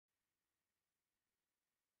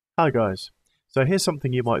Hi guys. So here's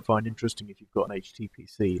something you might find interesting if you've got an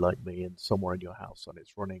HTPC like me and somewhere in your house and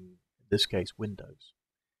it's running, in this case, Windows.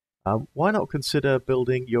 Why not consider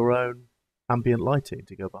building your own ambient lighting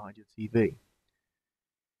to go behind your TV?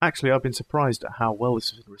 Actually, I've been surprised at how well this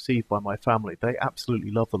has been received by my family. They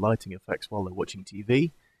absolutely love the lighting effects while they're watching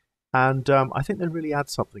TV, and I think they really add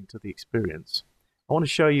something to the experience. I want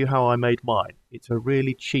to show you how I made mine. It's a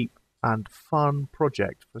really cheap and fun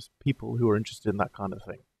project for people who are interested in that kind of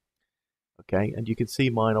thing. Okay, and you can see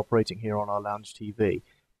mine operating here on our lounge TV.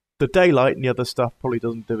 The daylight and the other stuff probably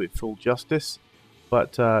doesn't do it full justice,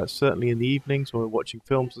 but certainly in the evenings when we're watching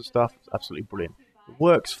films and stuff, it's absolutely brilliant. It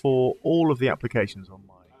works for all of the applications on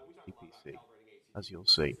my HTPC, as you'll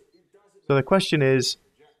see. So the question is,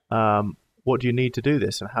 what do you need to do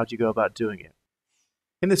this and how do you go about doing it?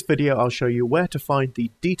 In this video, I'll show you where to find the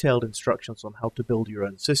detailed instructions on how to build your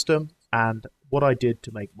own system and what I did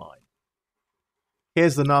to make mine.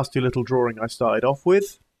 Here's the nasty little drawing I started off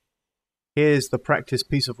with. Here's the practice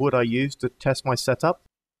piece of wood I used to test my setup.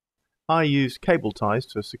 I used cable ties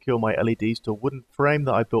to secure my LEDs to a wooden frame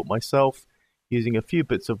that I built myself using a few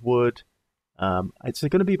bits of wood. It's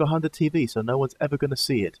going to be behind the TV, so no one's ever going to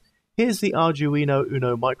see it. Here's the Arduino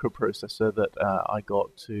Uno microprocessor that I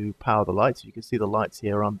got to power the lights. You can see the lights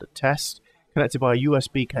here under test, connected by a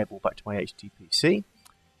USB cable back to my HTPC.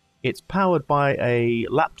 It's powered by a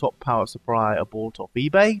laptop power supply I bought off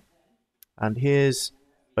eBay. And here's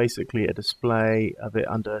basically a display of it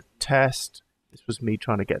under test. This was me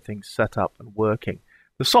trying to get things set up and working.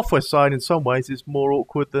 The software side in some ways is more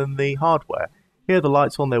awkward than the hardware. Here are the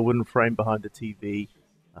lights on their wooden frame behind the TV,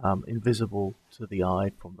 invisible to the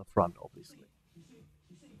eye from the front, obviously.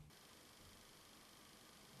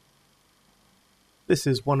 This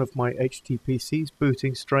is one of my HTPCs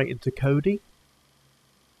booting straight into Kodi.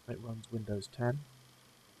 It runs Windows 10.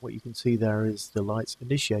 What you can see there is the lights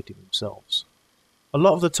initiating themselves. A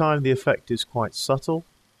lot of the time the effect is quite subtle,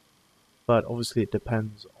 but obviously it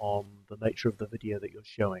depends on the nature of the video that you're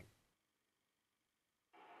showing.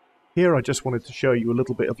 Here I just wanted to show you a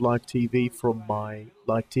little bit of live TV from my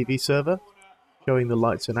live TV server, showing the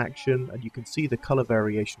lights in action, and you can see the color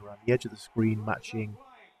variation around the edge of the screen matching,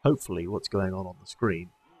 hopefully, what's going on the screen.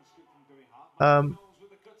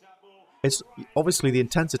 It's obviously the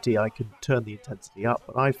intensity, I can turn the intensity up,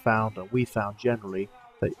 but I found, and we found generally,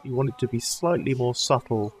 that you want it to be slightly more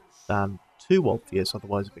subtle than too obvious,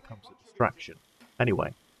 otherwise it becomes a distraction.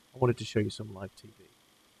 Anyway, I wanted to show you some live TV.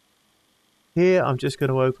 Here I'm just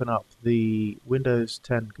going to open up the Windows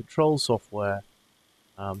 10 control software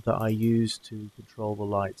that I use to control the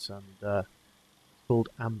lights, and it's called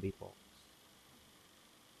Ambient.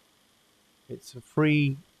 It's a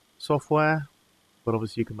free software, but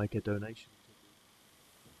obviously you can make a donation.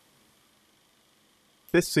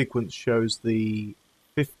 This sequence shows the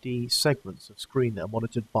 50 segments of screen that are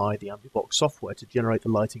monitored by the Ambient software to generate the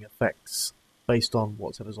lighting effects based on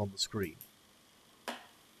whatever's on the screen.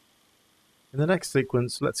 In the next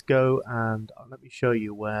sequence, let's go and let me show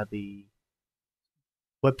you where the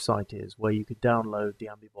website is, where you could download the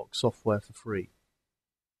Ambient software for free.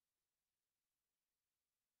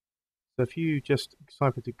 So if you just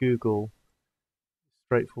type into Google,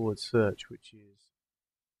 straightforward search, which is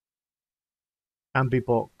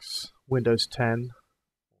Ambibox Windows 10 or something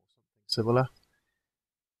similar,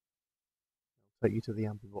 it'll take you to the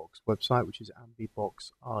Ambibox website, which is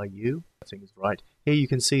ambibox.ru. I think is right. Here you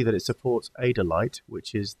can see that it supports Adalite,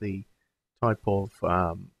 which is the type of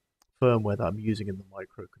firmware that I'm using in the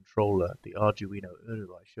microcontroller, the Arduino Uno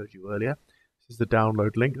that I showed you earlier. This is the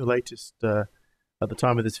download link. The latest, at the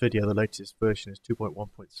time of this video, the latest version is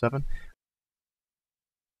 2.1.7.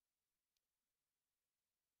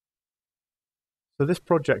 So this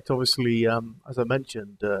project, obviously, as I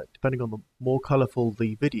mentioned, depending on the more colourful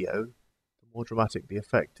the video, the more dramatic the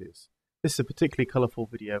effect is. This is a particularly colourful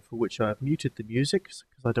video for which I've muted the music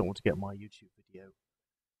because I don't want to get my YouTube video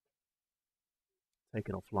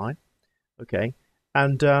taken offline. Okay,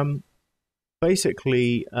 and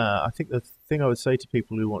basically, I think the thing I would say to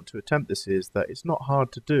people who want to attempt this is that it's not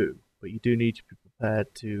hard to do, but you do need to be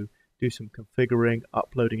prepared to do some configuring,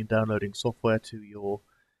 uploading and downloading software to your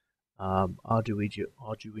Arduino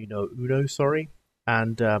Uno,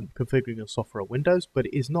 and configuring your software on Windows, but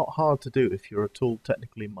it is not hard to do if you're at all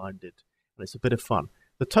technically minded, and it's a bit of fun.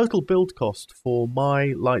 The total build cost for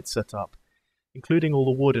my light setup, including all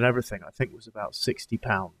the wood and everything, I think was about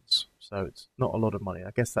 £60, so it's not a lot of money. I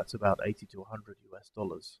guess that's about 80 to 100 US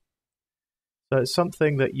dollars. So it's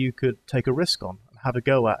something that you could take a risk on and have a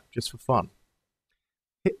go at just for fun.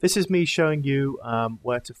 This is me showing you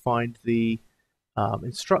where to find the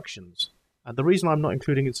instructions, And the reason I'm not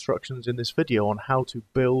including instructions in this video on how to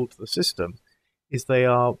build the system is they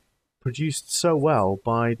are produced so well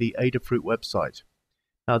by the Adafruit website.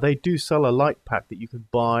 Now, they do sell a light pack that you can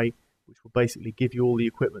buy, which will basically give you all the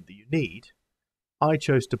equipment that you need. I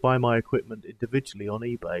chose to buy my equipment individually on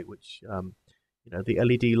eBay, which, the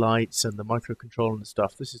LED lights and the microcontroller and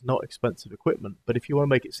stuff, this is not expensive equipment. But if you want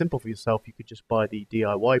to make it simple for yourself, you could just buy the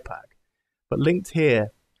DIY pack. But linked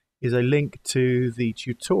here is a link to the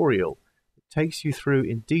tutorial that takes you through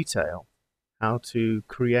in detail how to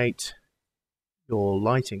create your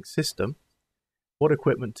lighting system, what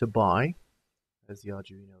equipment to buy, there's the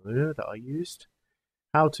Arduino Uno that I used,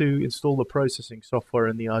 how to install the processing software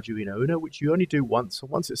in the Arduino Uno, which you only do once,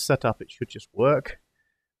 and once it's set up it should just work,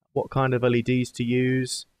 what kind of LEDs to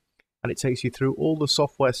use, and it takes you through all the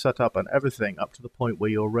software setup and everything up to the point where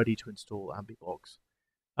you're ready to install Ambibox.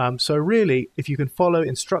 So really, if you can follow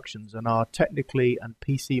instructions and are technically and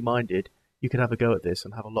PC minded, you can have a go at this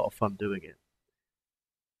and have a lot of fun doing it.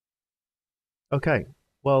 Okay,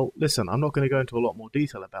 well, listen, I'm not going to go into a lot more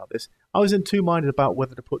detail about this. I was in two minded about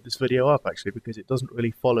whether to put this video up, actually, because it doesn't really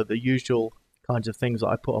follow the usual kinds of things that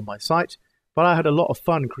I put on my site. But I had a lot of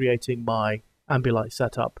fun creating my Ambilight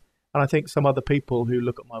setup, and I think some other people who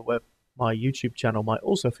look at my YouTube channel might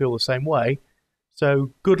also feel the same way.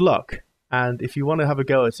 So good luck, and if you want to have a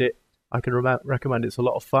go at it, I can recommend it's a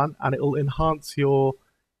lot of fun, and it will enhance your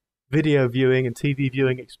video viewing and TV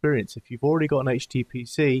viewing experience. If you've already got an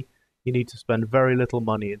HTPC, you need to spend very little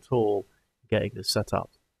money at all getting this set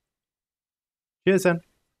up. Cheers then.